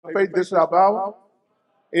Faith, this is our Bible.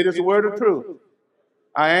 It is the word of truth.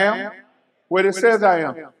 I am what it says I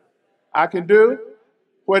am. I can do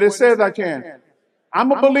what it says I can.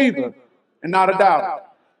 I'm a believer and not a doubter.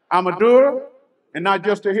 I'm a doer and not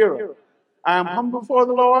just a hearer. I am humble before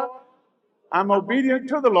the Lord. I'm obedient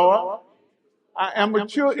to the Lord. I am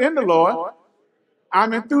mature in the Lord.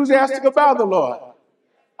 I'm enthusiastic about the Lord.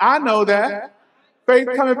 I know that faith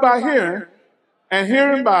cometh by hearing, and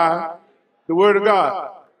hearing by the word of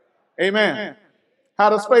God. Amen. How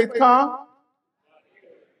does faith come?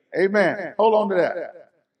 Amen. Hold on to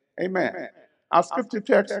that. Amen. Our scripture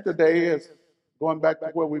text today is going back to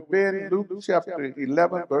where we've been, Luke chapter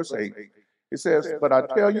 11, verse 8. It says, "But I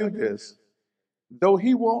tell you this, though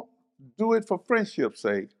he won't do it for friendship's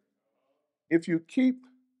sake, if you keep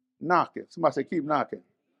knocking," somebody say, keep knocking.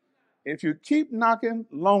 If you keep knocking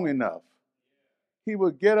long enough, he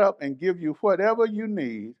will get up and give you whatever you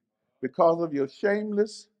need because of your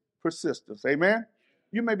shameless persistence. Amen.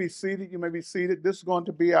 You may be seated. You may be seated. This is going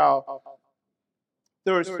to be our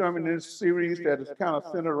third sermon in this series that is kind of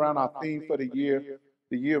centered around our theme for the year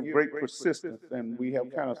of great persistence. And we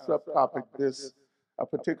have kind of subtopic this a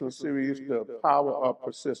particular series, the power of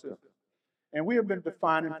persistence. And we have been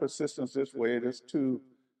defining persistence this way: it is to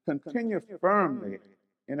continue firmly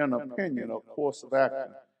in an opinion or course of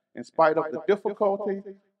action, in spite of the difficulty,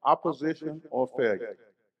 opposition, or failure.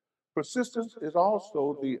 Persistence is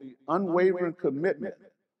also the unwavering commitment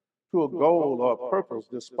to a goal or a purpose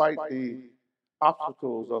despite the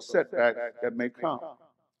obstacles or setbacks that may come.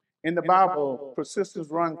 In the Bible, persistence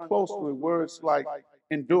runs closely with words like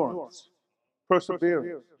endurance,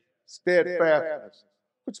 perseverance, steadfastness,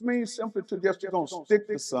 which means simply to just going to stick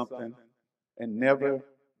to something and never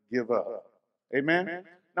give up. Amen?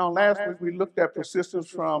 Now, last week we looked at persistence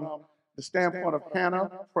from the standpoint of Hannah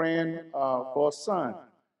praying for a son.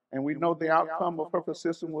 And we know the outcome of her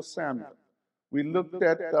persistence was Samuel. We looked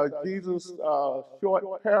at Jesus'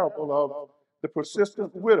 short parable of the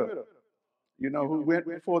persistent widow, who went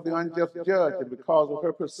before the unjust judge. And because of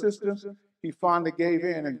her persistence, he finally gave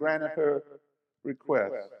in and granted her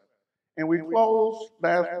request. And we closed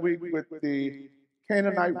last week with the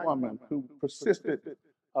Canaanite woman who persisted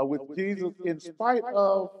with Jesus in spite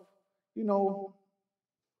of, a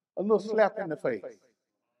little slap in the face,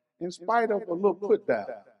 in spite of a little put down.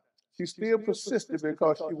 She still persisted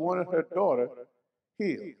because she wanted her daughter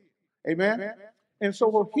healed. Amen? And so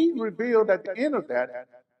what he revealed at the end of that,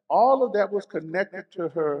 all of that was connected to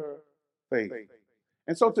her faith.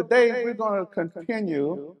 And so today we're going to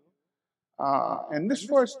continue. And this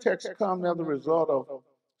first text comes as a result of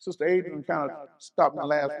Sister Adrian kind of stopped me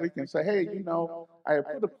last week and said, hey, I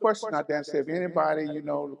put a question out there and said, if anybody,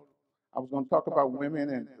 I was going to talk about women,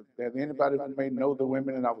 and if anybody who may know the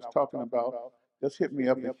women that I was talking about, just hit me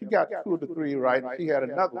up. And she got 2 of the 3 right, and she had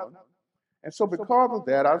another one. And so because of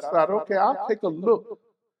that, I decided, okay, I'll take a look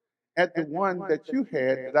at the one that you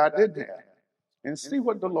had that I didn't have and see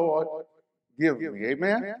what the Lord gives me.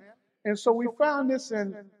 Amen? And so we found this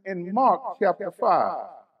in Mark chapter 5.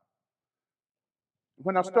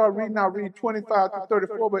 When I start reading, I'll read 25 to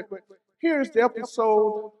 34. But here's the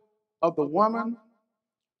episode of the woman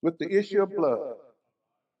with the issue of blood.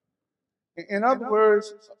 In other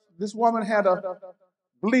words, this woman had a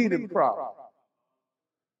bleeding problem.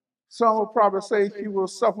 Some would probably say she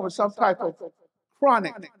was suffering with some type of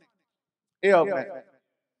chronic ailment.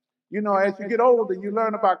 As you get older, you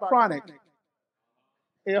learn about chronic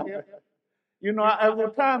ailment. At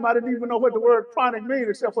the time, I didn't even know what the word chronic means,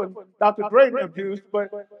 except for Dr. Drayton abused.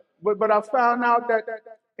 But I found out that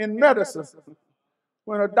in medicine,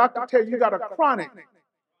 when a doctor tells you got a chronic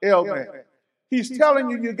ailment, he's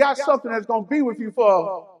telling you got something that's going to be with you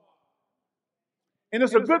and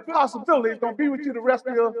it's a good possibility it's going to be with you the rest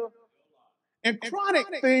of your. And chronic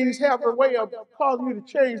things have a way of causing you to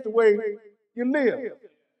change the way you live.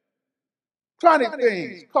 Chronic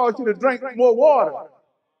things cause you to drink more water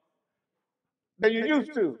than you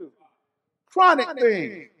used to. Chronic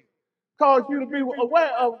things cause you to be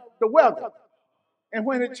aware of the weather and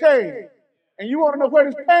when it changes. And you want to know where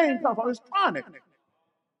this pain comes from. It's chronic.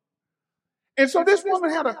 And so this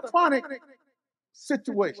woman had a chronic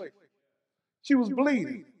situation. She was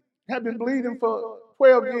bleeding, had been bleeding for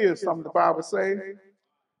 12 years, some of the Bible says.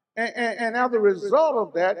 And as a result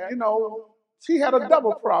of that, she had a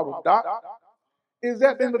double problem, Doc. Is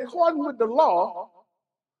that in accordance with the law,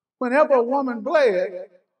 whenever a woman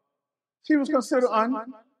bled, she was considered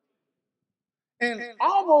and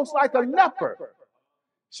almost like a leper.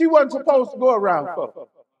 She wasn't supposed to go around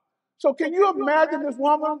folk. So can you imagine this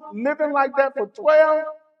woman living like that for 12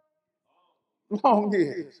 long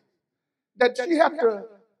years? That she had to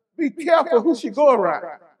be careful who she go around.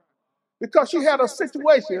 because she had a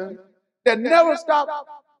situation that never stopped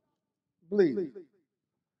bleeding.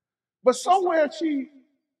 But somewhere she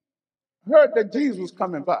heard that Jesus was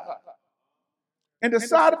coming by and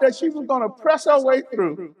decided that she was going to press her way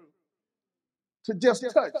through to just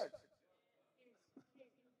touch.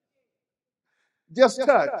 Just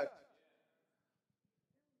touch.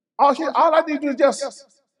 All I need to do is just,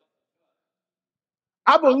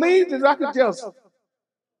 I believe that I could just.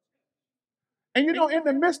 And you know, in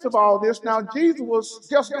the midst of all this, now Jesus was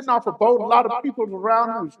just getting off a boat. A lot of people were around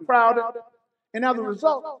him. He was crowded. And as a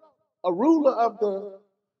result, a ruler of the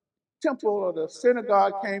temple or the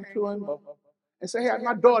synagogue came to him and said, hey,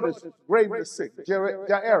 my daughter's gravely sick,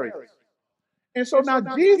 Jairus. And so now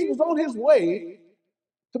Jesus was on his way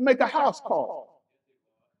to make a house call.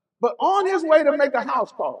 But on his way to make a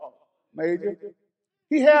house call, Major,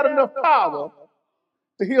 he had enough power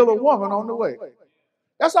to heal a woman on the way.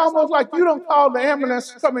 That's almost like you don't call the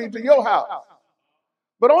ambulance coming to your house.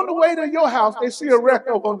 But on the way to your house, they see a wreck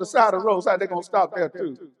over on the side of the road, so they're going to stop there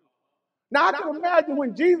too. Now, I can imagine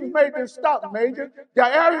when Jesus made this stop, Major,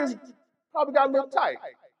 Jairus probably got a little tight.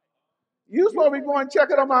 You supposed to be going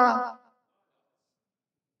checking on my...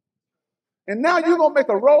 And now you're going to make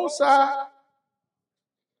a roadside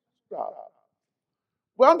stop.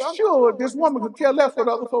 Well, I'm sure this woman could care less what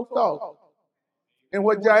other folks thought and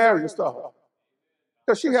what Jairus thought.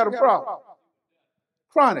 Because she had a problem.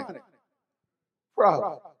 Chronic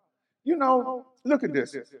problem. You know, look at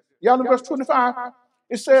this. Y'all in verse 25?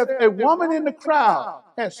 It says, a woman in the crowd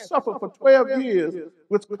has suffered for 12 years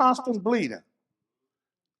with constant bleeding.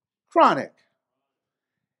 Chronic.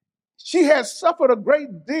 She has suffered a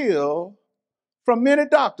great deal from many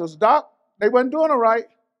doctors. Doc, they weren't doing it right.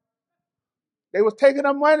 They was taking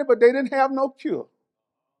her money, but they didn't have no cure.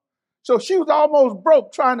 So she was almost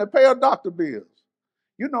broke trying to pay her doctor bills.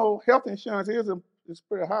 You know, health insurance is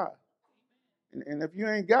pretty high. And if you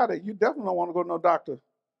ain't got it, you definitely don't want to go to no doctor.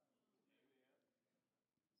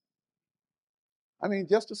 I mean,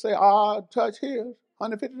 just to say, touch here,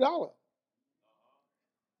 $150.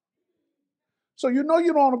 So you know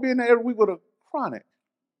you don't want to be in there every week with a chronic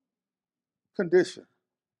condition.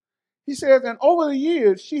 He says, and over the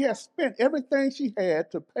years, she has spent everything she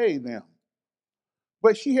had to pay them.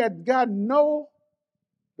 But she had gotten no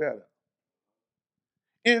better.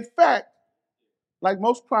 In fact, like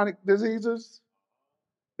most chronic diseases,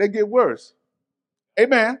 they get worse.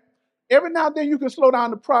 Amen. Every now and then you can slow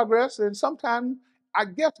down the progress, and sometimes, I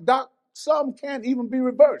guess, Doc, some can even be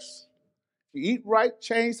reversed. If you eat right,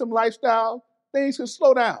 change some lifestyle, things can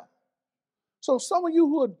slow down. So some of you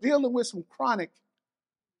who are dealing with some chronic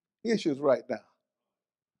issues right now,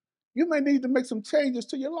 you may need to make some changes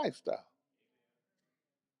to your lifestyle.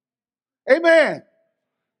 Amen.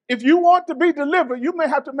 If you want to be delivered, you may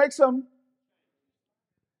have to make some.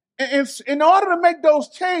 In order to make those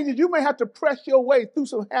changes, you may have to press your way through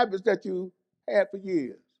some habits that you had for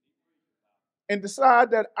years and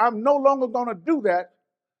decide that I'm no longer going to do that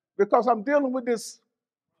because I'm dealing with this.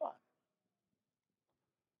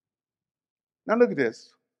 Now look at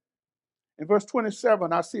this. In verse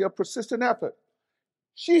 27, I see a persistent effort.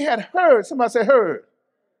 She had heard, somebody say heard.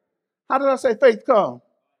 How did I say faith come?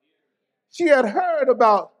 She had heard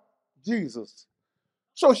about Jesus.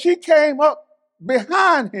 So she came up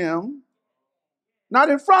behind him, not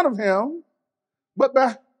in front of him, but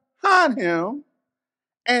behind him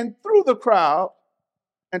and through the crowd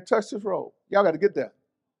and touched his robe. Y'all got to get that.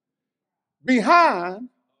 Behind,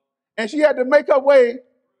 and she had to make her way.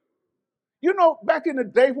 You know, back in the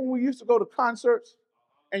day when we used to go to concerts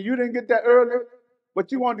and you didn't get there early,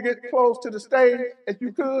 but you wanted to get close to the stage as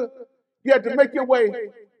you could, you had to make your way.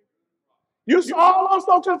 You saw all those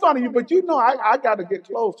folks in front of you, but you know I got to get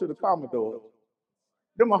close to the Commodore.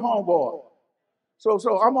 They're my homeboy. So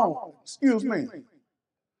I'm on. Excuse me.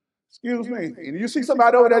 And you see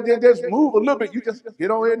somebody over there, just move a little bit. You just get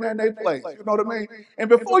on in there in their place. You know what I mean? And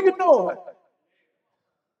before you know it,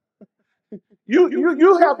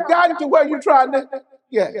 you have gotten to where you're trying to.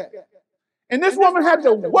 Yeah. And this woman had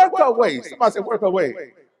to work her way. Somebody said work her way.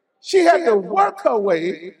 She had to work her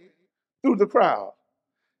way through the crowd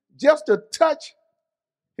just to touch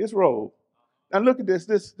his robe. Now look at this.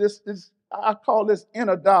 This I call this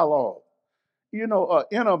inner dialogue. You know,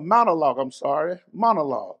 inner monologue,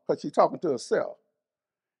 monologue, because she's talking to herself.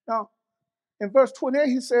 Now, in verse 28,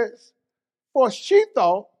 he says, for she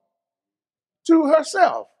thought to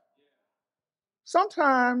herself.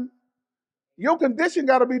 Sometimes your condition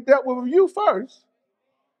got to be dealt with you first,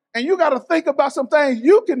 and you got to think about some things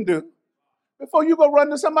you can do before you go run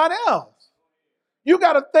to somebody else. You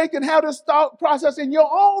got to think and have this thought process in your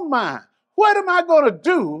own mind. What am I going to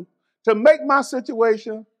do to make my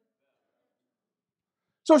situation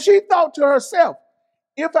So she thought to herself,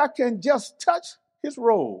 if I can just touch his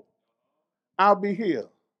robe, I'll be healed.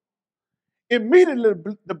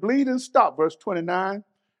 Immediately the bleeding stopped, verse 29,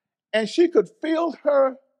 and she could feel in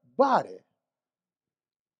her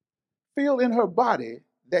body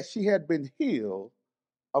that she had been healed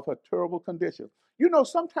of her terrible condition. You know,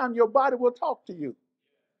 sometimes your body will talk to you.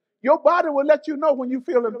 Your body will let you know when you're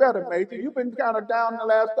feeling better, Major. You've been kind of down the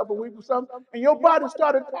last couple of weeks or something, and your body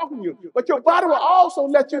started talking to you. But your body will also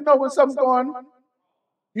let you know when something's going on.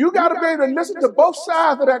 You got to be able to listen to both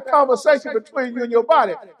sides of that conversation between you and your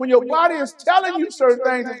body. When your body is telling you certain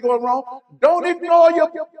things that's going wrong, don't ignore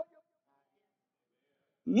your.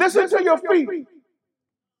 Listen to your feet.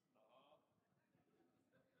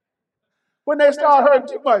 When they start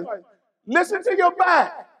hurting too much, listen to your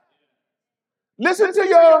back. Listen to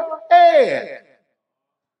your head.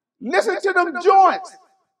 Listen to them joints.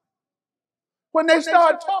 When they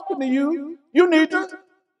start talking to you, you need to.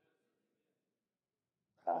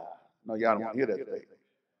 No, y'all don't want to hear that today.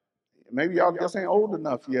 Maybe y'all just ain't old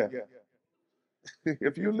enough yet.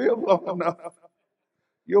 If you live long enough,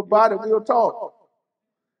 your body will talk.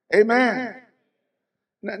 Amen.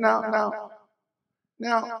 Now,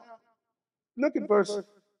 look at verse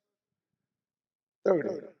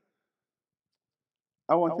 30.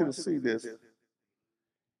 I want you to see this.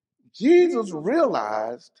 Jesus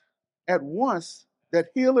realized at once that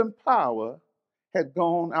healing power had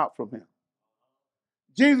gone out from him.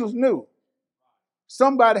 Jesus knew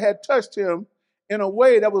somebody had touched him in a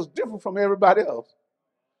way that was different from everybody else.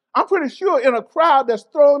 I'm pretty sure in a crowd that's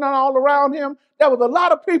thrown out all around him, there was a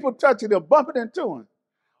lot of people touching him, bumping into him.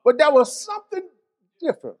 But there was something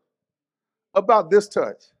different about this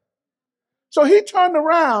touch. So he turned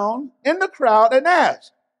around in the crowd and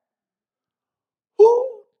asked,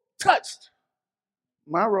 who touched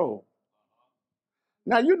my robe?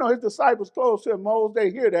 Now, you know his disciples close to him. Most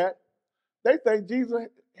they hear that, they think Jesus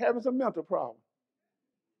having some mental problem.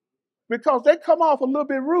 Because they come off a little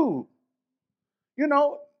bit rude. You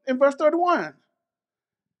know, in verse 31,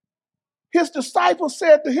 his disciples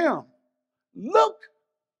said to him, look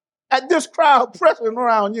at this crowd pressing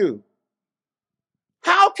around you.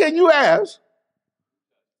 How can you ask,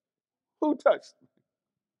 who touched me?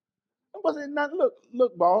 I said, now,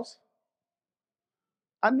 look, boss.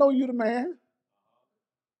 I know you the man.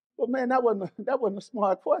 But man, that wasn't a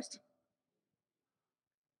smart question.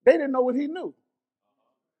 They didn't know what he knew.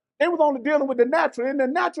 They was only dealing with the natural. In the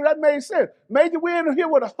natural, that made sense. Major, we're in here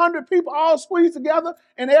with 100 people all squeezed together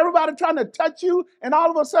and everybody trying to touch you, and all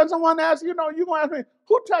of a sudden someone asks, you're going to ask me,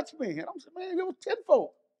 who touched me? And I'm saying, man, it was 10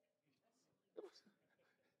 folk.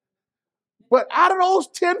 But out of those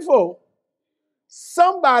 10 folk,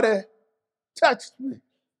 somebody touched me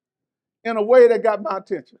in a way that got my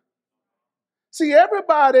attention. See,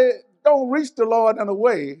 everybody don't reach the Lord in a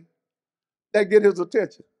way that get his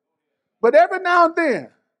attention. But every now and then,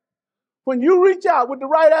 when you reach out with the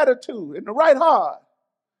right attitude and the right heart,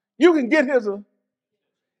 you can get his,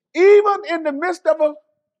 even in the midst of a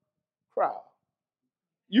crowd,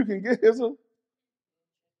 you can get his.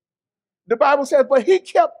 The Bible says, but he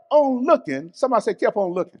kept on looking. Somebody say, kept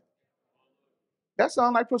on looking. That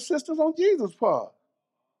sounds like persistence on Jesus' part.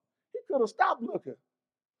 He could have stopped looking.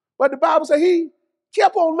 But the Bible says he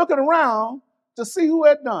kept on looking around to see who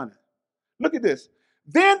had done it. Look at this.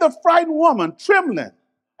 Then the frightened woman, trembling.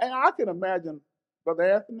 And I can imagine, Brother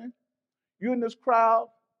Anthony, you in this crowd,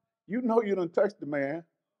 you know you done touched the man.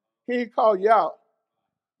 He ain't called you out,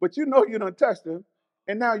 but you know you done touched him,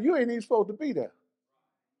 and now you ain't even supposed to be there.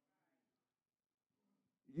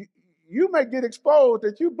 You may get exposed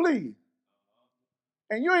that you bleed,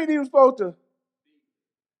 and you ain't even supposed to.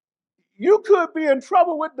 You could be in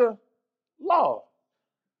trouble with the law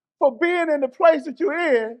for being in the place that you're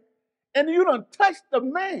in, and you done touched the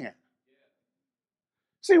man.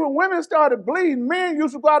 See, when women started bleeding, men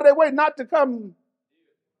used to go out of their way not to come.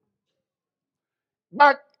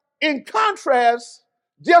 But in contrast,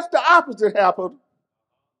 just the opposite happened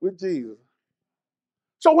with Jesus.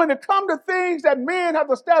 So when it comes to things that men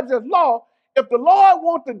have established as law, if the Lord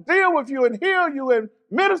wants to deal with you and heal you and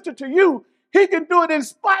minister to you, he can do it in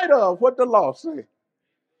spite of what the law says.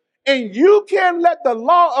 And you can't let the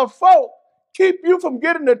law of folk keep you from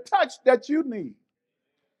getting the touch that you need.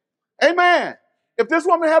 Amen. If this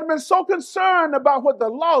woman had been so concerned about what the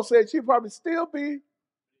law said, she'd probably still be.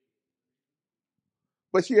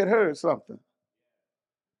 But she had heard something.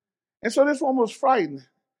 And so this woman was frightened.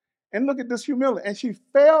 And look at this humility. And she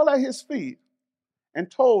fell at his feet and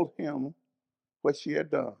told him what she had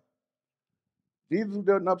done. Jesus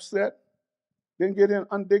wasn't upset, didn't get in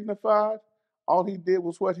undignified. All he did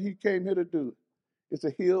was what he came here to do, is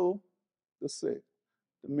to heal the sick.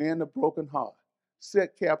 the men of broken heart,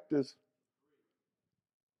 set captives.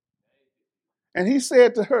 And he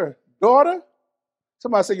said to her, daughter,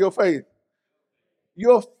 somebody say your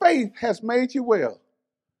faith has made you well.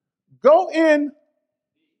 Go in,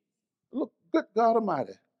 look, good God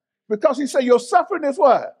Almighty. Because he said your suffering is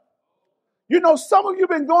what? You know, some of you have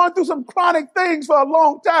been going through some chronic things for a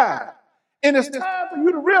long time. And it's time for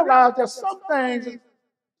you to realize that some things,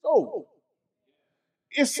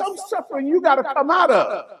 it's some suffering you got to come out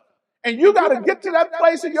of. And you got to get to that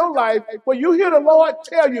place in your life where you hear the Lord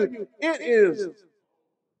tell you, it is.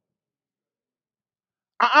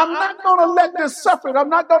 I'm not going to let this suffering, I'm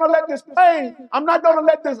not going to let this pain, I'm not going to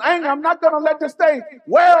let this anger, I'm not going to let this thing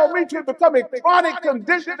wear me to become a chronic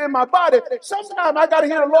condition in my body. Sometimes I got to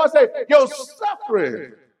hear the Lord say, your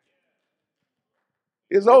suffering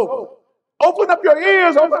is over. Open up your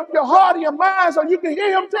ears, open up your heart and your mind so you can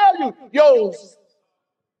hear him tell you, yours.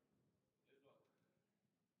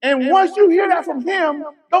 And once you hear that from him,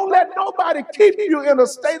 don't let nobody keep you in a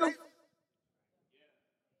state of,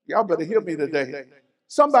 y'all better hear me today.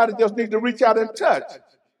 Somebody just needs to reach out and touch.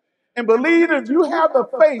 And believe if you have the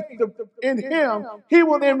faith in him, he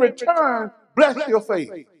will in return bless your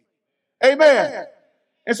faith. Amen.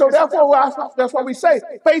 And so therefore, that's why we say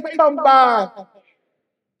faith comes by.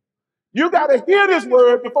 You got to hear this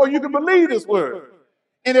word before you can believe this word.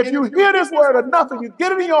 And if you hear this word enough and you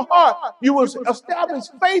get it in your heart, you will establish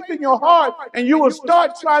faith in your heart and you will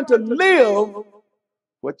start trying to live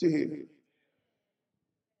what you hear.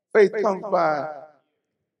 Faith comes by.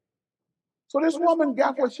 So this woman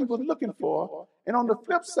got what she was looking for. And on the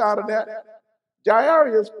flip side of that,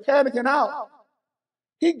 Jairus panicking out.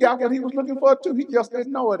 He got what he was looking for too. He just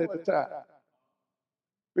didn't know it at the time.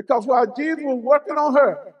 Because while Jesus was working on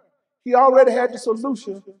her, he already had the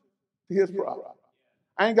solution to his problem.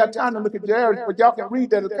 I ain't got time to look at Jairus, but y'all can read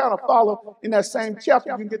that. It kind of follow in that same chapter.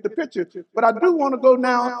 You can get the picture. But I do want to go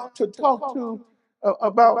now to talk to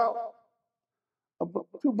about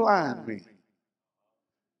two blind men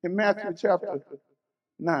in Matthew chapter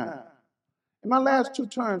 9. And my last two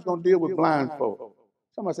terms going to deal with blind folk.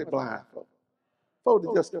 Somebody say blind folk. Folk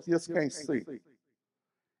that just can't see.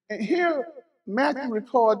 And here, Matthew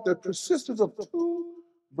records the persistence of two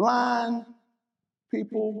blind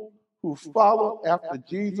people who followed after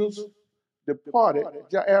Jesus departed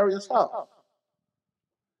Jairus' house.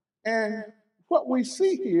 And what we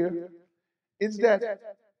see here is that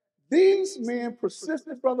these men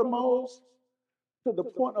persisted, Brother Mose, to the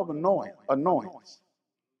point of annoyance.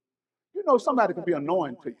 You know somebody can be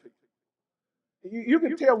annoying to you. You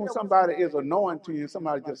can tell when somebody is annoying to you,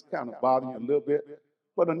 somebody just kind of bothering you a little bit.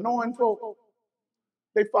 But annoying folk,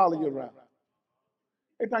 they follow you around.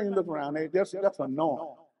 Every time you look around, that's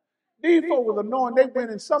annoying. These folk was annoying. They went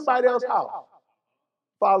in somebody else's house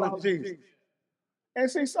following Jesus. And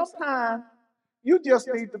see, sometimes you just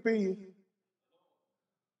need to be.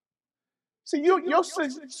 See, your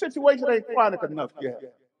situation ain't chronic enough yet.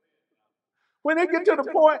 When it get to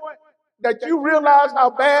the point that you realize how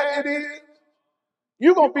bad it is,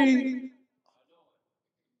 you're going to be,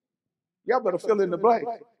 y'all better fill in the blank.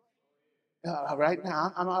 Right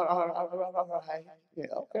now, I'm all right. Yeah,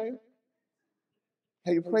 okay.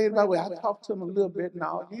 Have you prayed about it? I talked to him a little bit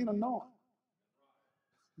now. You ain't annoying.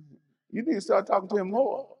 You need to start talking to him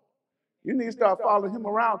more. You need to start following him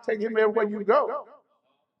around, taking him everywhere you go.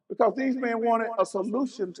 Because these men wanted a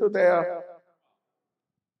solution to their.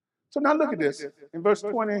 So now look at this. In verse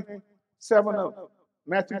 27 of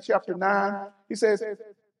Matthew chapter 9, he says,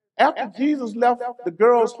 after Jesus left the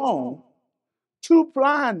girl's home, two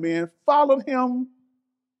blind men followed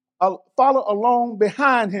along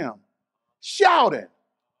behind him, shouting.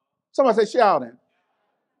 Somebody say shouting.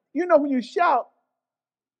 You know when you shout,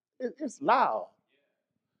 it's loud.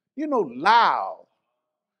 You know, loud.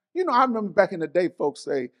 You know, I remember back in the day, folks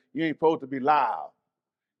say, you ain't supposed to be loud.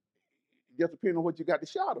 It just depends on what you got to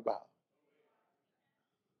shout about.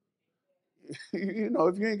 You know,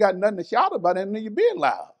 if you ain't got nothing to shout about, then you're being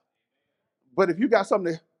loud. But if you got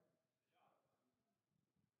something to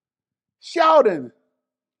shouting,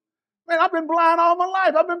 man, I've been blind all my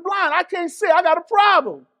life. I've been blind. I can't see. I got a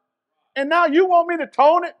problem. And now you want me to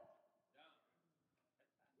tone it?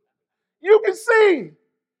 You can see.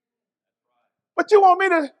 But you don't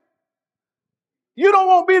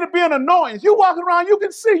want me to be an annoyance. You walking around, you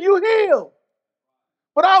can see, you heal.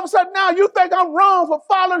 But all of a sudden now you think I'm wrong for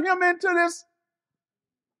following him into this.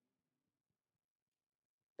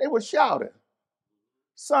 They were shouting,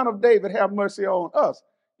 Son of David, have mercy on us.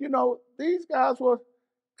 You know, these guys were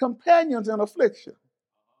companions in affliction.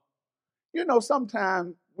 You know,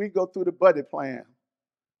 sometimes we go through the buddy plan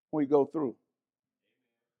when we go through.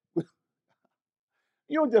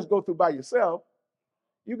 You don't just go through by yourself.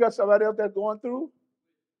 You got somebody else that's going through.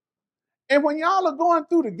 And when y'all are going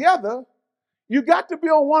through together, you got to be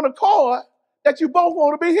on one accord that you both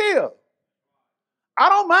want to be healed. I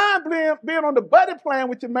don't mind being on the buddy plan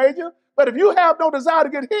with your major, but if you have no desire to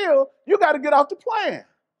get healed, you got to get off the plan.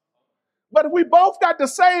 But if we both got the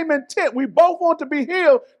same intent, we both want to be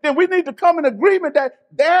healed, then we need to come in agreement that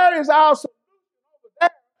there is our solution over there,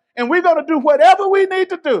 and we're going to do whatever we need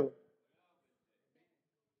to do.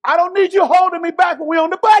 I don't need you holding me back when we're on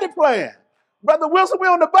the buddy plan. Brother Wilson, we're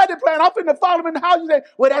on the buddy plan. I'm finna follow him in the house. You say,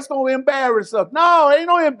 well, that's going to embarrass us. No, ain't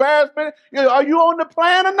no embarrassment. Are you on the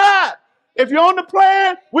plan or not? If you're on the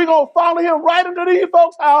plan, we're going to follow him right into these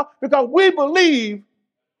folks' house because we believe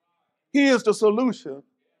he is the solution.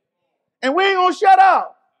 And we ain't going to shut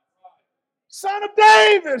up. Son of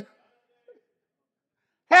David,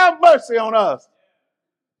 have mercy on us.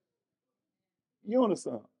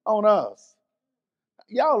 Unison, on us.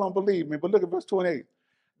 Y'all don't believe me, but look at verse 28.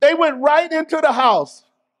 They went right into the house.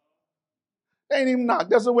 They ain't even knocked.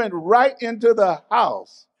 They went right into the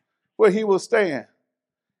house where he was staying.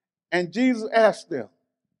 And Jesus asked them,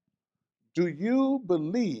 do you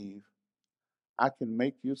believe I can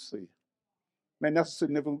make you see? Man, that's a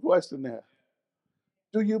significant question there.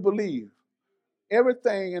 Do you believe?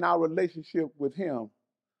 Everything in our relationship with him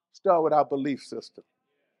starts with our belief system.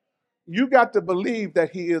 You got to believe that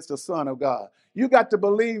he is the Son of God. You got to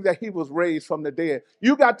believe that he was raised from the dead.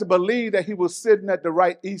 You got to believe that he's sitting at the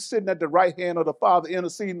right hand of the Father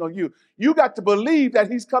interceding on you. You got to believe that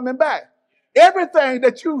he's coming back. Everything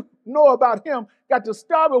that you know about him got to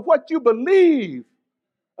start with what you believe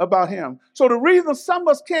about him. So the reason some of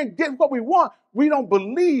us can't get what we want, we don't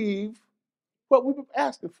believe what we've been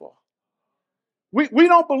asking for. We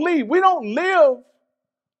don't believe. We don't live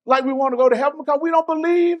like we want to go to heaven because we don't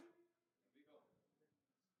believe.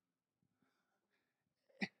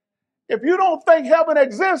 If you don't think heaven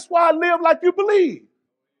exists, why live like you believe?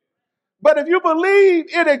 But if you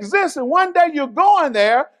believe it exists and one day you're going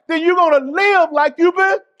there, then you're going to live like you've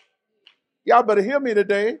been. Y'all better hear me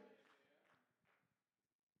today.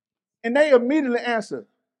 And they immediately answered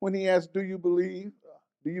when he asked, do you believe?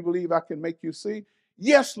 Do you believe I can make you see?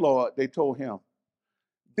 Yes, Lord, they told him.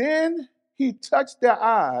 Then he touched their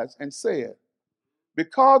eyes and said,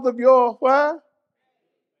 because of your what?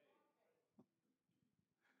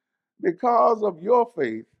 Because of your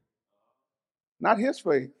faith, not his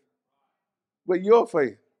faith, but your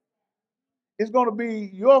faith. It's going to be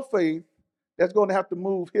your faith that's going to have to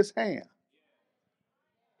move his hand.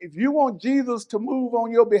 If you want Jesus to move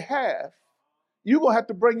on your behalf, you're going to have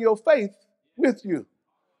to bring your faith with you.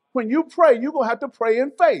 When you pray, you're going to have to pray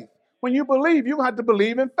in faith. When you believe, you're going to have to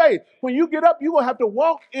believe in faith. When you get up, you're going to have to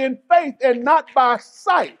walk in faith and not by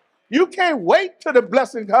sight. You can't wait till the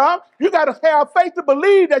blessing comes. You got to have faith to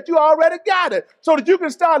believe that you already got it so that you can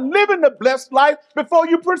start living the blessed life before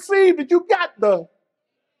you perceive that you got the.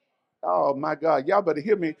 Oh, my God. Y'all better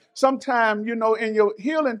hear me. Sometimes, in your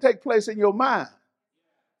healing take place in your mind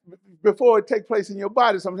before it takes place in your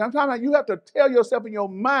body. Sometimes you have to tell yourself in your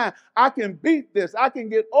mind, I can beat this. I can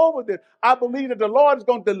get over this. I believe that the Lord is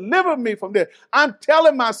going to deliver me from this. I'm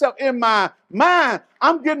telling myself in my mind,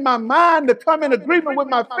 I'm getting my mind to come in agreement with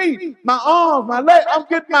my feet, my arms, my legs. I'm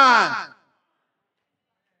getting mine.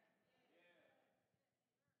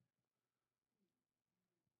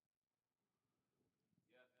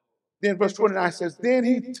 Then verse 29 says, then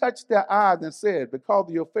he touched their eyes and said, because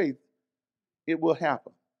of your faith, it will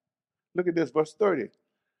happen. Look at this, verse 30.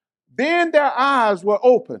 Then their eyes were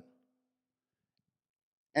open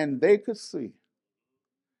and they could see.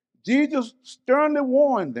 Jesus sternly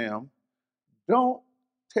warned them, don't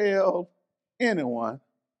tell anyone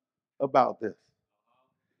about this.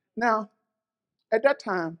 Now, at that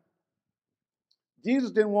time,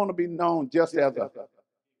 Jesus didn't want to be known just as a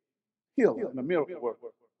healer and a miracle worker.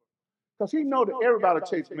 Because he knew that everybody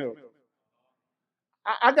chased miracles.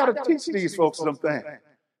 I got to teach these folks something.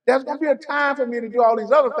 There's going to be a time for me to do all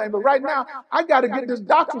these other things, but right now, I got to get this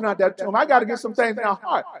doctrine out there to them. I got to get some things in their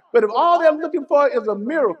heart. But if all they're looking for is a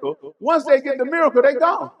miracle, once they get the miracle, they're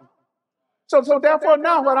gone. So therefore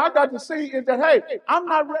now what I got to see is that, hey, I'm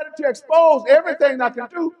not ready to expose everything I can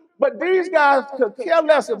do, but these guys could care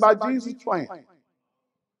less about Jesus' plan.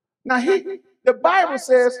 Now, the Bible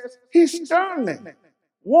says he sternly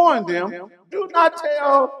warned them, do not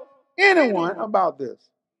tell anyone about this.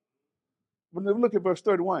 When we look at verse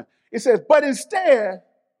 31, it says, but instead,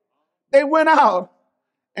 they went out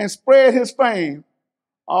and spread his fame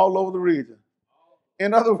all over the region.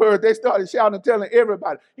 In other words, they started shouting and telling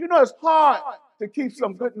everybody. It's hard to keep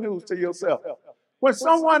some good news to yourself. When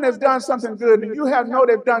someone has done something good and you know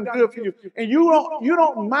they've done good for you, and you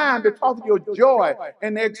don't mind because of your joy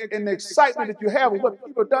and the excitement that you have with what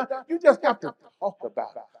people have done, you just have to talk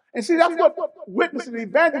about it. And see, that's what witnessing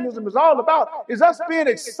evangelism is all about, is us being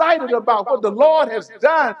excited about what the Lord has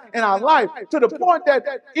done in our life, to the point that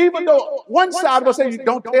even though one side of us say, you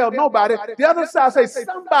don't tell nobody, the other side say,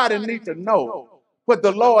 somebody needs to know what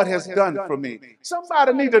the Lord has done for me.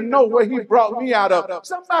 Somebody need to know where he brought me out of.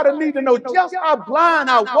 Somebody need to know just how blind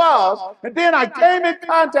I was, and then I came in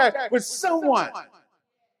contact with someone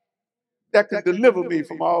that could deliver me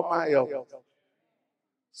from all my ills.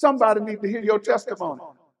 Somebody need to hear your testimony.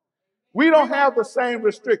 We don't have the same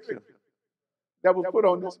restrictions that was put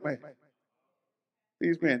on this man.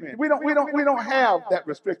 These men. We don't have that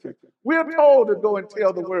restriction. We're told to go and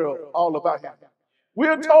tell the world all about him.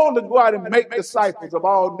 We're told to go out and make disciples of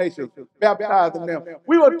all nations, baptizing them.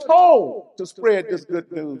 We were told to spread this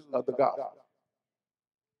good news of the gospel.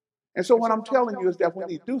 And so what I'm telling you is that when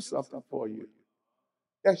he do something for you,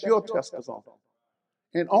 that's your testimony.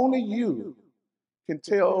 And only you can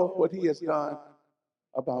tell what he has done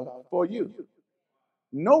for you.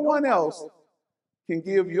 No one else can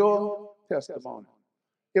give your testimony.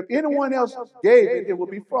 If anyone else gave it, it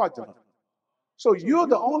would be fraudulent. So you're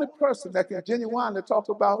the only person that can genuinely talk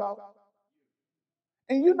about.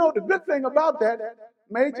 And you know the good thing about that,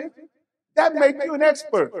 Major, that makes you an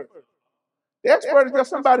expert. The expert is just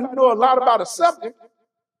somebody who knows a lot about a subject.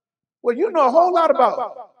 Well, you know a whole lot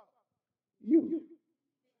about you.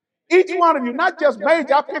 Each one of you, not just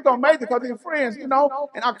Major. I pick on Major because he's friends, and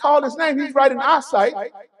I call his name. He's right in our sight.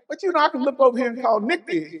 But I can look over here and call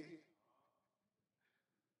Nicky.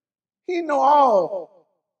 He know all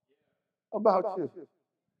about you.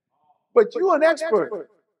 But you're an expert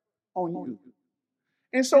on you.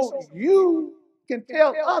 And so you can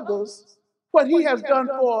tell others what he has done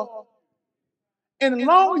for. And as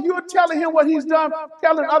long as you're telling him what he's done,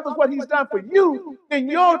 telling others what he's done for you, then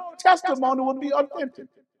your testimony will be authentic.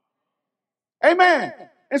 Amen.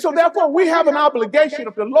 And so therefore we have an obligation.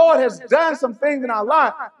 If the Lord has done some things in our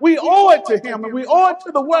life, we owe it to him, and we owe it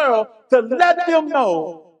to the world to let them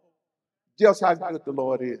know just how good the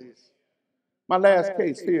Lord is. My last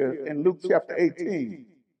case here in Luke chapter 18.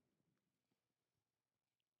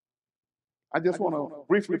 I just want to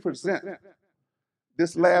briefly present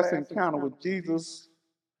this last encounter with Jesus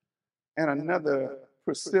and another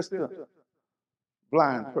persistent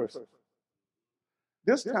blind person.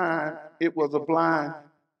 This time, it was a blind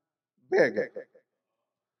beggar.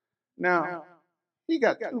 Now, he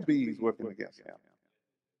got two bees working against him.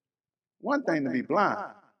 One thing to be blind,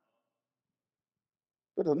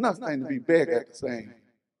 but another thing to be beggar at the same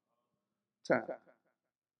time.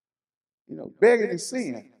 Begging and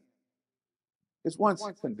sin is one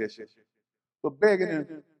condition, but begging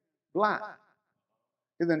and blind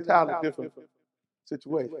is an entirely different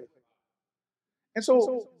situation. And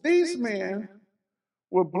so these men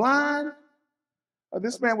were blind.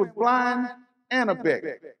 This man was blind and a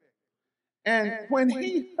beggar. And when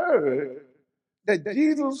he heard that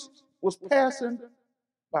Jesus was passing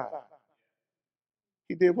by,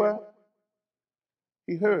 he did what?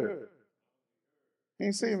 He heard. He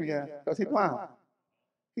ain't seen me yet because he's blind.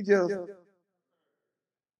 He just,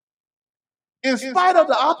 in spite of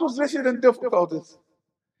the opposition and difficulties,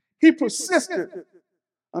 he persisted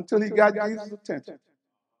until he got Jesus' attention.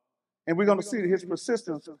 And we're going to see that his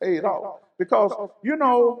persistence paid off. Because,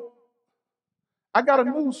 I got a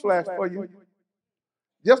news flash for you.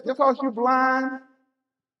 Just because you're blind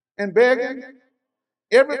and begging,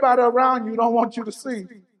 everybody around you don't want you to see.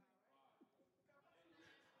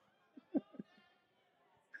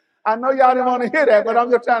 I know y'all didn't want to hear that, but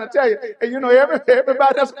I'm just trying to tell you. And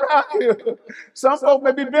everybody that's around you, some folks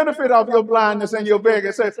may be benefit of your blindness and your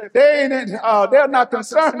begging. Say they're not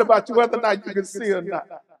concerned about you whether or not you can see or not.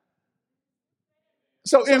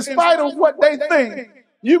 So in spite of what they think,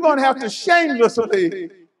 you're going to have to shamelessly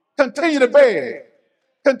continue to beg.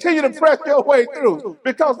 Continue to press your way through.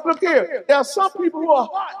 Because look here, there are some people who are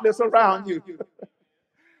heartless around you.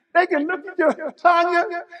 They can look at you, Tanya,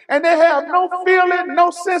 and they have no feeling, no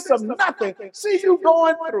sense of nothing. See you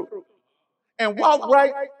going through and walk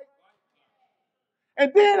right.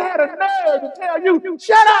 And then had a nerve to tell you,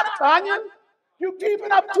 shut up, Tanya. You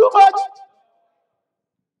keeping up too much.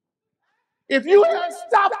 If you had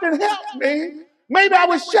stopped and helped me, maybe I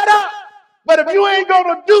would shut up. But if you ain't going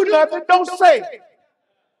to do nothing, don't say it.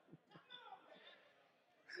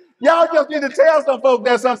 Y'all just need to tell some folks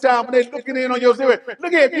that sometimes when they're looking in on your spirit.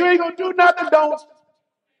 Look here, if you ain't going to do nothing, don't.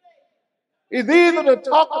 It's easy to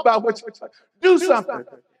talk about what you do something.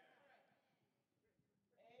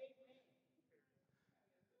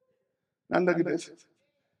 Now look at this.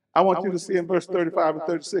 I want you to see in verse 35 and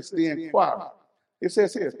 36 the inquiry. It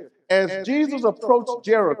says here, as Jesus approached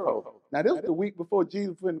Jericho. Now this is the week before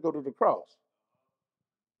Jesus went to go to the cross.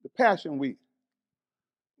 The Passion Week.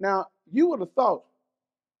 Now, you would have thought,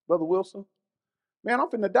 Brother Wilson, man, I'm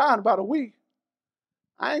finna die in about a week.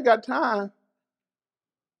 I ain't got time.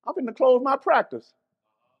 I'm finna close my practice.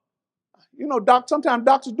 You know, sometimes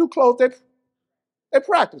doctors do close their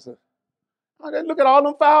practices. Look at all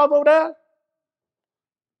them files over there.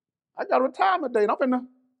 I got a retirement date. I'm finna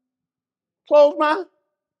close my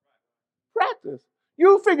practice.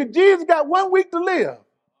 You figure Jesus got 1 week to live.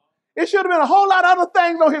 It should have been a whole lot of other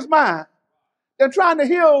things on his mind than trying to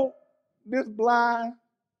heal this blind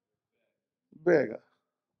beggar.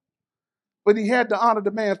 But he had to honor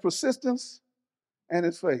the man's persistence and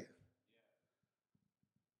his faith.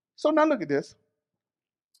 So now look at this.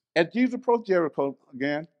 As Jesus approached Jericho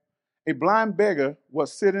again, a blind beggar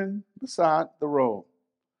was sitting beside the road.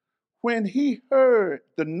 When he heard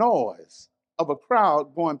the noise of a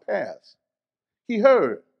crowd going past, he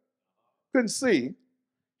heard, couldn't see,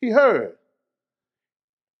 he heard.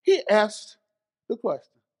 He asked the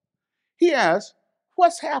question. He asked,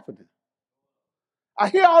 what's happening? I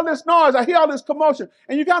hear all this noise, I hear all this commotion.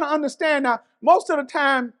 And you got to understand now, most of the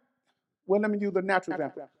time, well, let me use the natural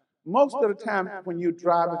example. Most of the time when you're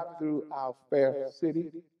driving through our fair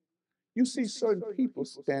city, you see certain people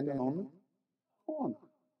standing on the corner.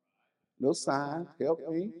 Little signs, help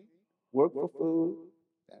me, work for food,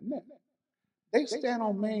 and that. They stand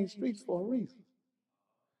on main streets for a reason.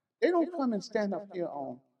 They don't come and stand up here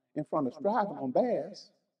in front of us driving on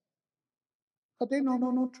Bass, because they don't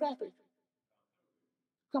know no traffic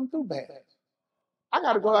come through Bass. I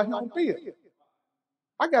got to go out here on Field.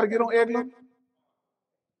 I got to get on Edlin.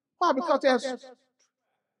 Why? Because there's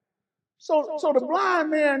so the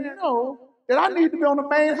blind man know that I need to be on the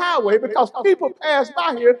main highway because people pass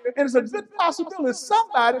by here, and it's a good possibility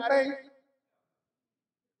somebody may.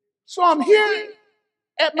 So I'm here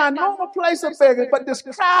at my normal place of begging, but this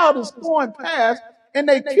crowd is going past, and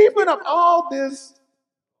they keeping up all this.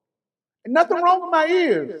 And nothing wrong with my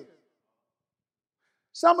ears.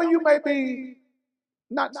 Some of you may be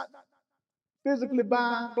not physically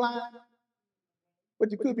blind,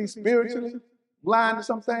 but you could be spiritually blind to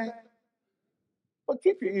something. But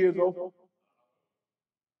keep your ears open.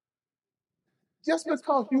 Just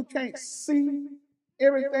because you can't see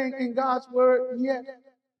everything in God's word yet,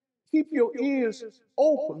 keep your ears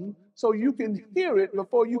open so you can hear it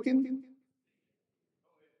before you can.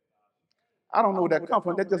 I don't know where that comes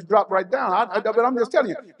from. That just dropped right down. But I'm just telling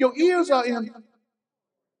you, your ears are in,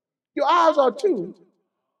 your eyes are too.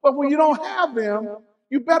 But when you don't have them,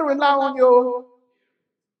 you better rely on your.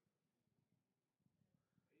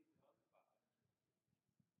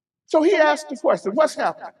 So he asked the question, what's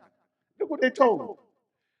happening? Look what they told him.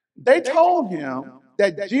 They told him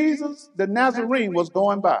that Jesus the Nazarene was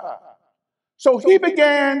going by. So he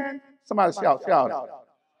began, somebody shout.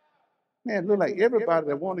 Man, it looked like everybody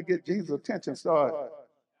that wanted to get Jesus' attention started.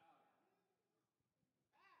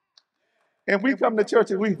 And we come to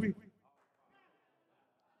church and we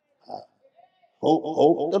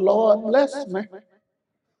hope the Lord bless me.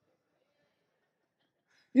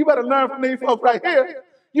 You better learn from these folks right here.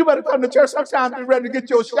 You better come to church sometime and be ready to get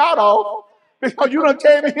your shout off because you done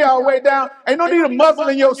came in here all the way down. Ain't no need of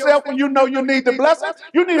muzzling yourself when you know you need the blessing.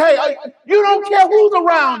 You need, hey, you don't care who's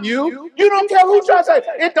around you. You don't care who tries to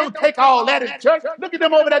say, it don't take all that in church. Look at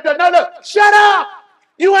them over there. No, look, shut up.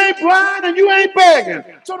 You ain't blind and you ain't begging.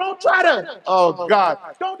 So don't try to, oh God,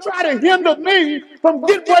 don't try to hinder me from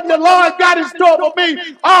getting what the Lord got in store for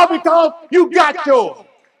me, all because you got yours.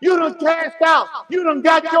 You done cashed out. You done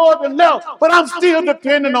got yours and left, but I'm still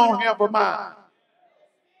depending on him for mine.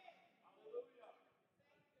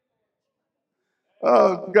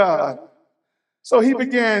 Oh God. So he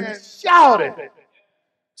began shouting,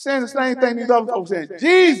 saying the same thing these other folks said.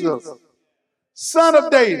 Jesus, Son of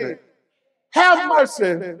David, have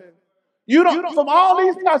mercy. You don't, from all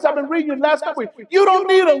these passages I've been reading the last couple weeks, you don't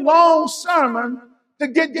need a long sermon to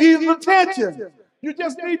get Jesus' attention. You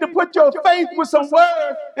just need to put your faith with some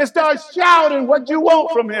words and start shouting what you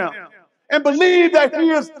want from him. And believe that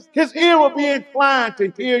his ear will be inclined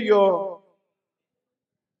to hear your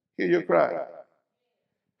cry.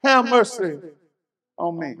 Have mercy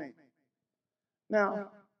on me.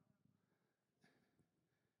 Now,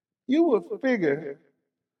 you would figure,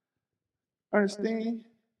 Ernestine,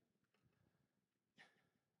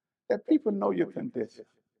 that people know your condition.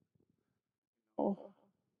 Oh,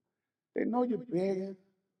 they know you're begging.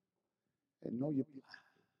 They know you're blind.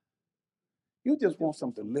 You just want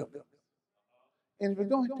some deliverance. And if it's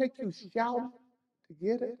going to take you shouting to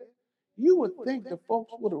get it, you would think the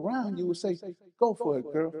folks would around you would say, go for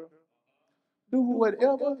it, girl. Do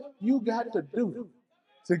whatever you got to do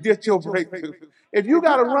to get your breakthrough. If you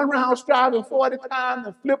got to run around striving 40 times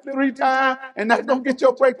and flip 3 times and not going to get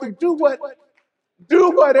your breakthrough, do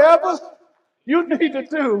whatever you need to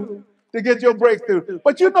do to get your breakthrough.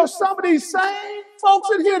 But you know, some of these same folks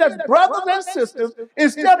in here that's brothers and sisters,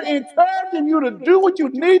 instead of encouraging you to do what you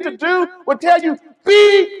need to do, will tell you,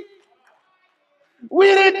 be. We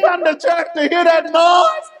didn't come to church to hear that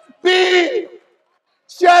noise. Be.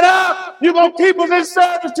 Shut up. You're going to keep us in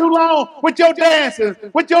service too long with your dancing,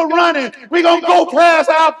 with your running. We're going to go past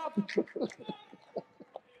our...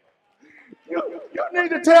 You need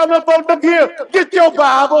to tell them folks, look here, get your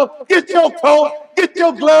Bible, get your coat, get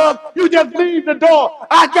your gloves. You just leave the door.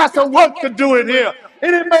 I got some work to do in here.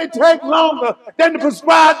 And it may take longer than the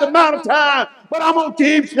prescribed amount of time, but I'm going to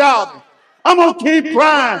keep shouting. I'm going to keep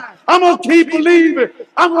crying. I'm going to keep believing.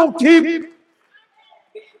 I'm going to keep...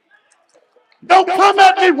 Don't come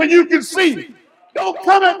at me when you can see. Don't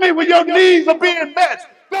come at me when your needs are being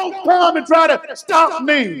met. Don't come and try to stop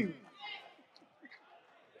me.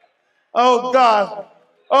 Oh God.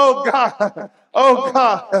 Oh God. Oh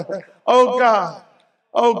God. Oh God.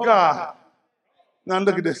 Oh God. Now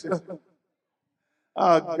look at this.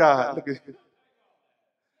 Oh God. Look at this.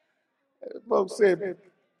 Folks said,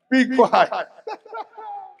 be quiet.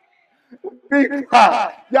 Be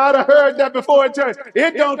quiet. Y'all done heard that before in church.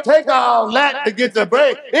 It don't take all that to get the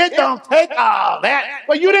break. It don't take all that.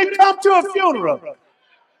 But you didn't come to a funeral.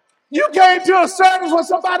 You came to a service where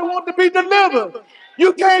somebody wanted to be delivered.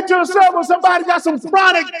 You came to a service where somebody got some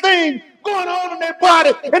chronic thing going on in their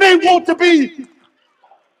body and they want to be.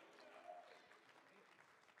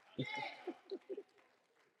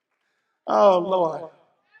 Oh, Lord.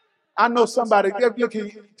 I know somebody, look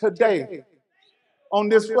here today, on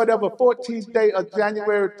this whatever 14th day of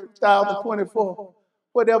January 2024,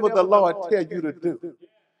 whatever the Lord tell you to do,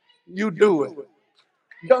 you do it.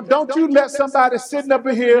 Don't you let somebody sitting up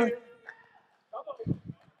in here,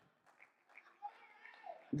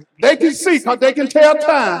 they can see because they can tell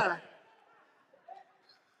time.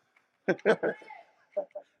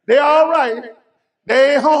 They're all right.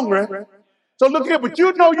 They ain't hungry. So look here, but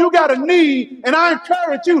you know you got a need, and I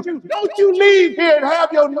encourage you, don't you leave here and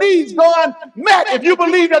have your needs go unmet if you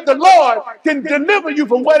believe that the Lord can deliver you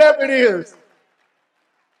from whatever it is.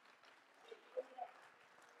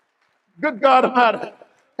 Good God Almighty.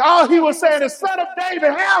 All he was saying is, Son of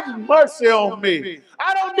David, have mercy on me.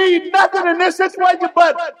 I don't need nothing in this situation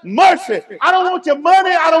but mercy. I don't want your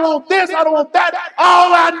money. I don't want this. I don't want that.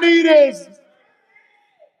 All I need is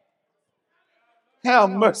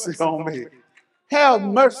have mercy on me. Have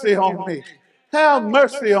mercy on me. Have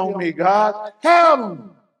mercy on me, God. Have.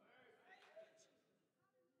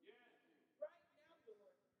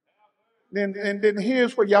 Then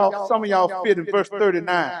here's where some of y'all fit in verse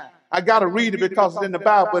 39. I got to read it because it's in the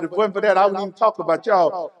Bible, but if it wasn't for that, I wouldn't even talk about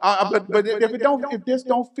y'all. But if this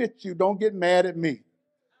don't fit you, don't get mad at me.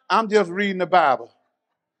 I'm just reading the Bible.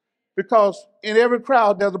 Because in every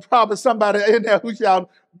crowd, there's probably somebody in there who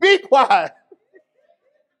shouts, be quiet.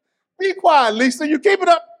 Be quiet, Lisa. You keep it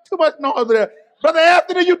up too much noise there. Brother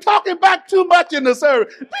Anthony, you talking back too much in the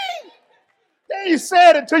service. They ain't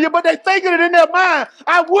said it to you, but they thinking it in their mind.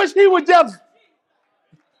 I wish he would just...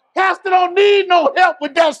 Pastor don't need no help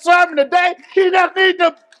with that sermon today. He just need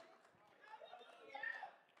to...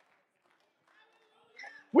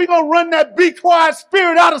 We're going to run that be quiet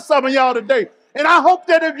spirit out of some of y'all today. And I hope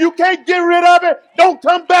that if you can't get rid of it, don't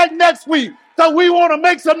come back next week. Because we want to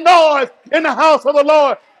make some noise in the house of the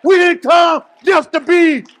Lord. We didn't come just to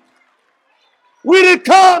be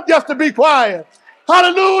quiet.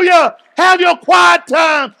 Hallelujah. Have your quiet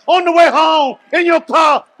time on the way home in your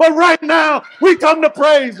car. But right now, we come to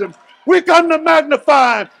praise him. We come to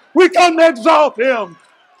magnify him. We come to exalt him.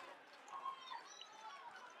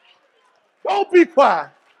 Don't be quiet.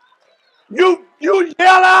 You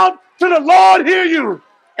yell out to the Lord hear you.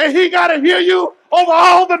 And he got to hear you over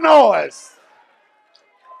all the noise.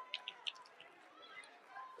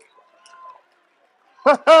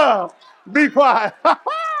 Be quiet.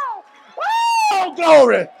 Oh,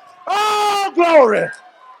 glory. Oh, glory.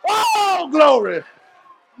 Oh, glory.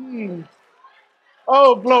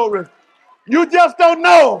 Oh, glory. You just don't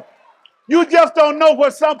know. You just don't know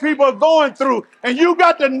what some people are going through. And you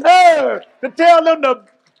got the nerve to tell them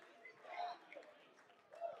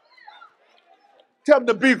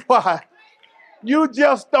to be quiet. You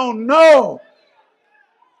just don't know.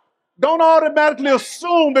 Don't automatically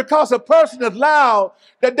assume because a person is loud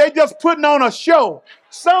that they just putting on a show.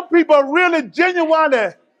 Some people are really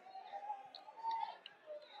genuinely.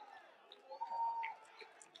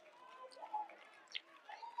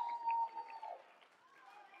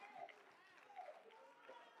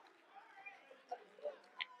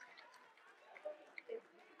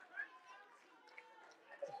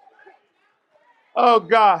 Oh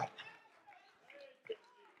God.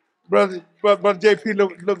 Brother JP,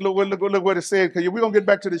 look what it said, because we're going to get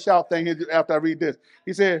back to the shout thing here after I read this.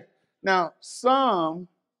 He said, now some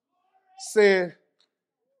said,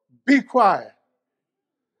 be quiet.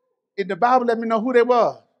 In the Bible, let me know who they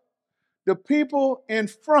were. The people in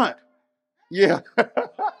front. Yeah.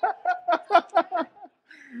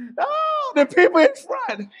 Oh, the people in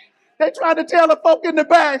front. They tried to tell the folk in the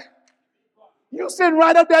back, you sitting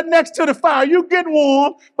right up there next to the fire. You getting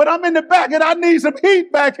warm, but I'm in the back and I need some heat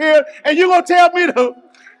back here. And you going to tell me to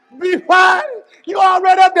be quiet? You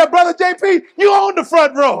already up there, Brother JP. You on the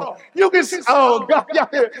front row. You can see, oh, God.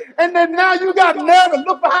 And then now you got nerve and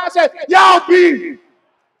look behind and say, y'all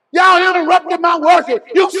interrupted my worship.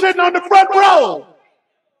 You sitting on the front row.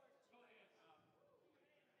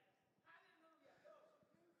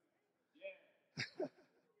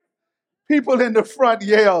 People in the front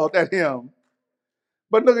yelled at him.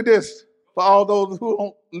 But look at this, for all those who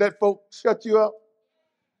don't let folks shut you up.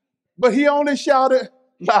 But he only shouted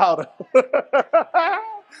louder.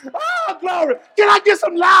 Oh, glory. Can I get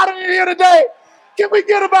some louder in here today? Can we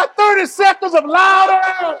get about 30 seconds of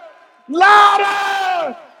louder?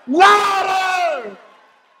 Louder! Louder!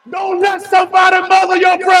 Don't let somebody muzzle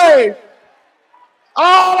your praise.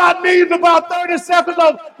 All I need is about 30 seconds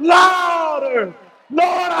of louder.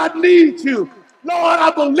 Lord, I need you. Lord, I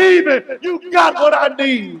believe it. You got what I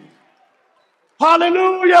need.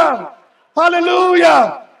 Hallelujah.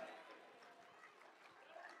 Hallelujah.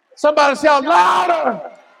 Somebody shout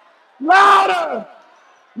louder. Louder.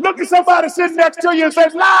 Look at somebody sitting next to you and say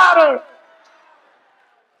louder.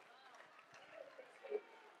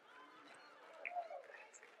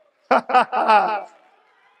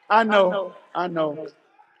 I know. I know.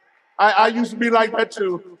 I used to be like that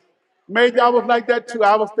too. Maybe I was like that too.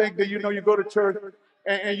 I was thinking, you go to church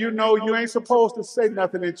and you ain't supposed to say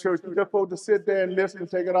nothing in church. You're supposed to sit there and listen and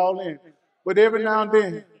take it all in. But every now and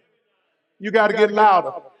then, you got to get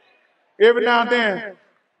louder. Every now and then,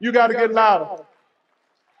 you got to get louder.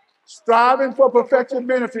 Striving for perfection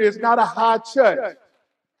ministry is not a high church.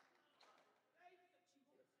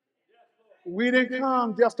 We didn't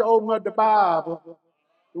come just to open up the Bible,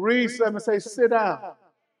 read something and say, sit down.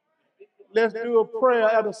 Let's do a prayer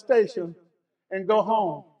at a station and go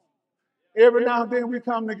home. Every now and then we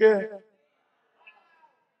come together.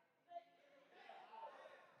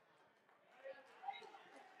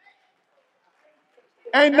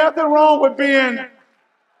 Ain't nothing wrong with being,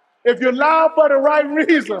 if you're loud for the right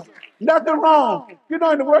reason, nothing wrong. In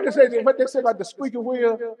the word they say, what they say about the squeaky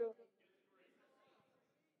wheel.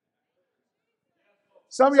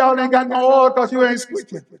 Some of y'all ain't got no oil because you ain't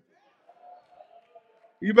squeaking.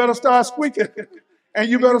 You better start squeaking. And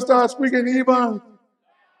you better start squeaking even.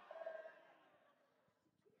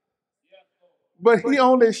 But he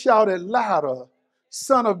only shouted louder,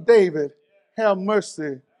 Son of David, have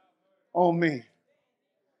mercy on me.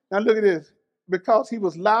 Now look at this. Because he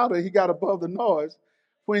was louder, he got above the noise.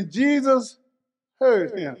 When Jesus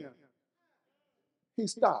heard him, he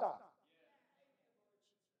stopped.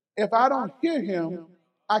 If I don't hear him,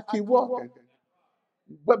 I keep walking.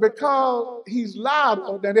 But because he's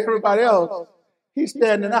louder than everybody else, he's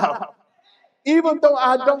standing out. Even though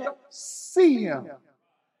I don't see him,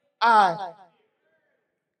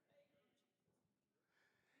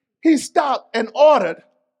 he stopped and ordered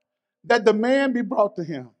that the man be brought to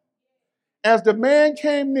him. As the man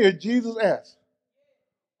came near, Jesus asked,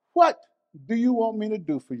 what do you want me to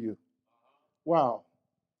do for you? Wow,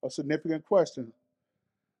 a significant question.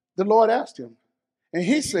 The Lord asked him, and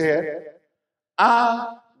he said,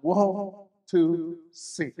 I want to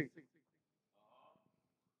see.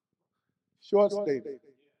 Short statement.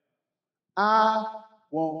 I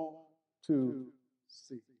want to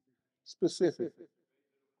see. Specific.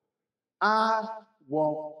 I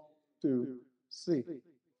want to see.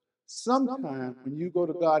 Sometimes when you go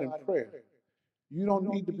to God in prayer, you don't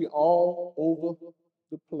need to be all over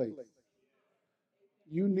the place.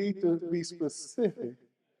 You need to be specific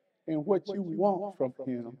in what you want from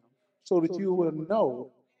him so that you will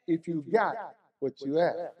know if you got what you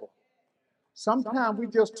asked for. Sometimes we're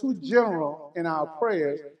just too general in our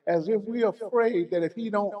prayers, as if we're afraid that if he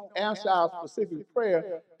don't answer our specific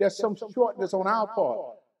prayer, there's some shortness on our part.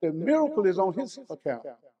 The miracle is on his account.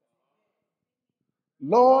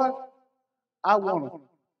 Lord, I want to.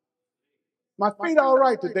 My feet are all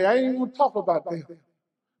right today. I ain't even going to talk about that.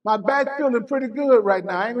 My back feeling pretty good right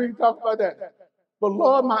now. I ain't even talk about that. But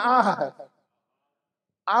Lord, my eyes,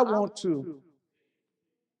 I want to.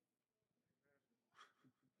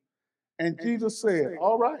 And Jesus said,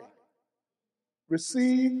 all right,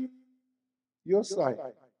 receive your sight.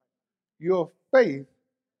 Your faith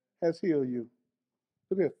has healed you.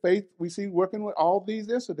 Look at faith we see working with all these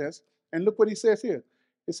incidents. And look what he says here.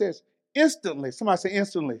 It says, instantly, somebody say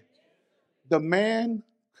instantly, the man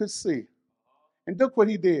could see. And look what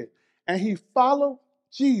he did. And he followed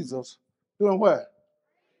Jesus doing what?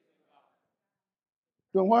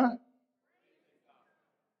 Doing what?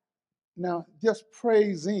 Now, just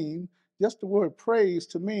praising, just the word praise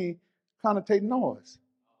to me connotate noise.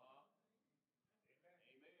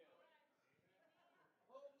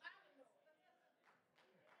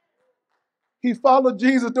 He followed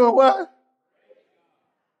Jesus doing what?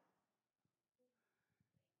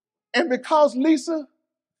 And because, Lisa,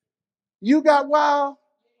 you got wild,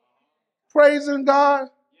 praising God,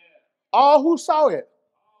 all who saw it.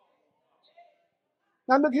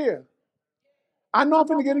 Now look here. I know I'm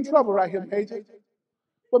going to get in trouble right here, Major.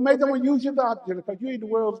 But Major, I'm going to use your doctrine because you ain't the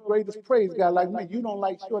world's greatest praise guy like me. You don't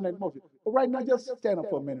like showing that emotion. But right now, just stand up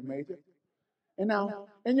for a minute, Major. And now,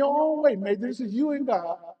 in your own way, Major, this is you and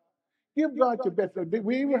God. Give God your best.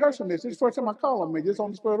 We ain't rehearsing this. This is the first time I call him, Major. It's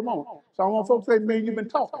on the spur of the moment. So I want folks to say, man, you've been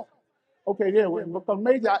talking. Okay, yeah, because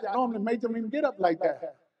Major, normally Major don't even get up like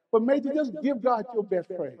that. But Major, just give God your best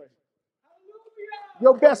praise.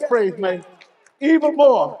 Your best praise, Major. Even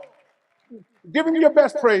more. Give him your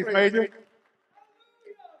best praise, Major.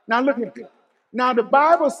 Now look at this. Now the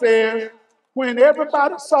Bible says when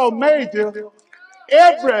everybody saw Major,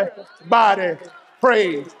 everybody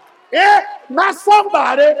praised. Yeah, not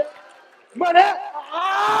somebody, but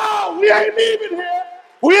we ain't leaving here.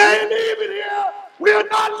 We ain't leaving here. We're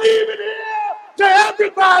not leaving here. To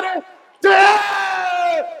everybody,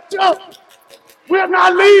 we're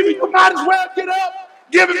not leaving. You might as well get up.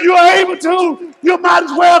 Give if you are able to. You might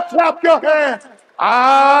as well clap your hands.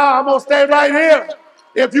 I'm going to stay right here.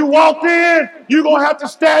 If you walked in, you're going to have to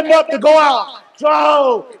stand up to go out.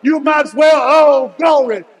 So you might as well, oh,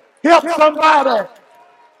 glory. Help somebody.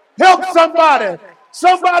 Help somebody.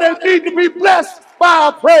 Somebody needs to be blessed by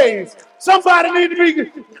our praise. Somebody needs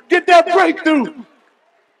to get that breakthrough.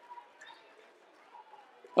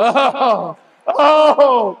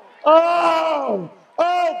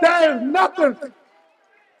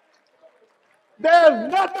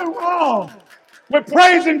 There's nothing wrong with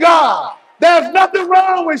praising God. There's nothing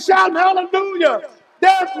wrong with shouting hallelujah.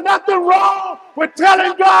 There's nothing wrong with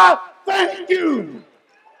telling God, thank you.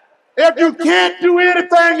 If you can't do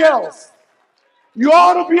anything else, you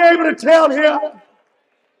ought to be able to tell him,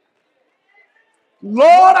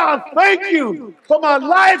 Lord, I thank you for my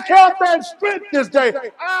life, health, and strength this day.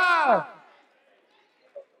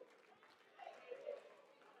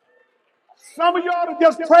 Some of y'all are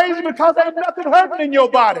just crazy because ain't nothing hurting in your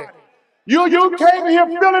body. You came here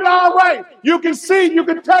feeling all right. You can see, you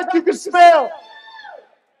can touch, you can smell.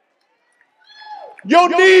 Your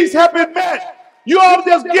needs have been met. You are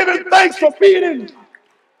just giving thanks for feeding.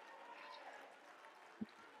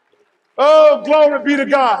 Oh, glory be to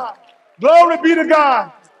God. Glory be to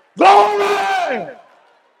God. Glory!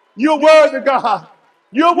 You're worthy, God.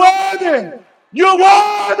 You're worthy. You're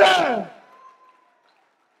worthy.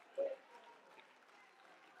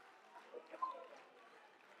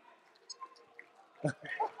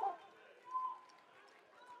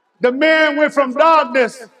 The man went from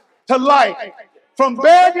darkness to light, from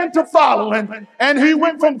begging to following, and he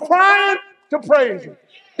went from crying to praising.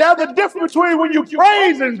 There's a difference between when you're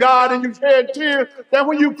praising God and you shed tears than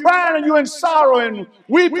when you're crying and you're in sorrow and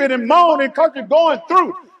weeping and moaning because you're going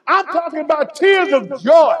through. I'm talking about tears of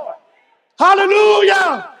joy.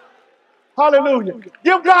 Hallelujah! Hallelujah.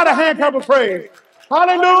 Give God a hand clap of praise.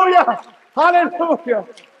 Hallelujah! Hallelujah!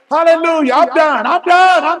 Hallelujah! I'm done. I'm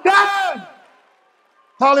done. I'm done.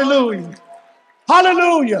 Hallelujah.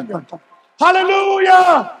 Hallelujah.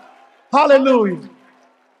 Hallelujah. Hallelujah.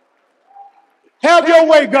 Have your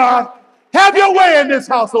way, God. Have your way in this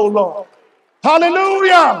house, oh Lord.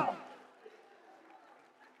 Hallelujah.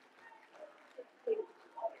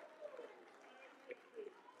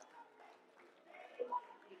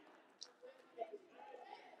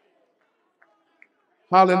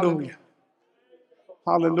 Hallelujah.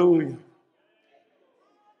 Hallelujah.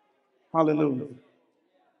 Hallelujah.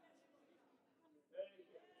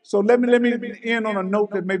 So let me end on a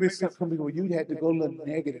note that maybe some people, you had to go a little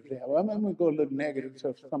negative there. Well, I'm going to go a little negative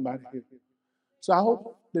to somebody here. So I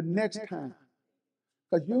hope the next time,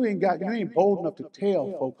 because you ain't bold enough to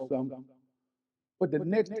tell folks something, but the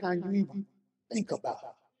next time you even think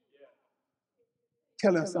about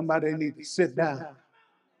telling somebody they need to sit down,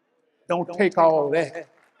 don't take all that.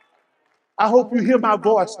 I hope you hear my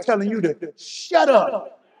voice telling you to shut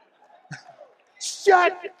up.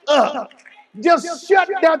 Shut up. Just shut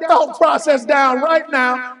that thought process down right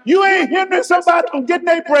now. You ain't hindering somebody from getting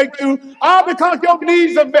their breakthrough, all because your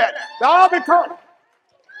needs are met. All because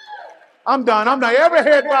I'm done. I'm done. Every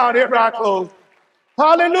head bowed, every eye closed.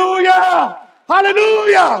 Hallelujah.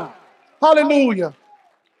 Hallelujah. Hallelujah.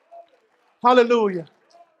 Hallelujah.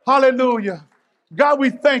 Hallelujah. God, we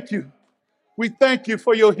thank you. We thank you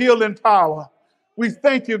for your healing power. We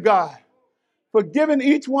thank you, God, for giving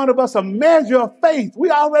each one of us a measure of faith.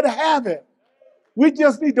 We already have it. We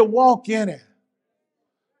just need to walk in it.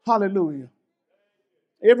 Hallelujah.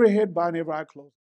 Every head bowed, every eye closed.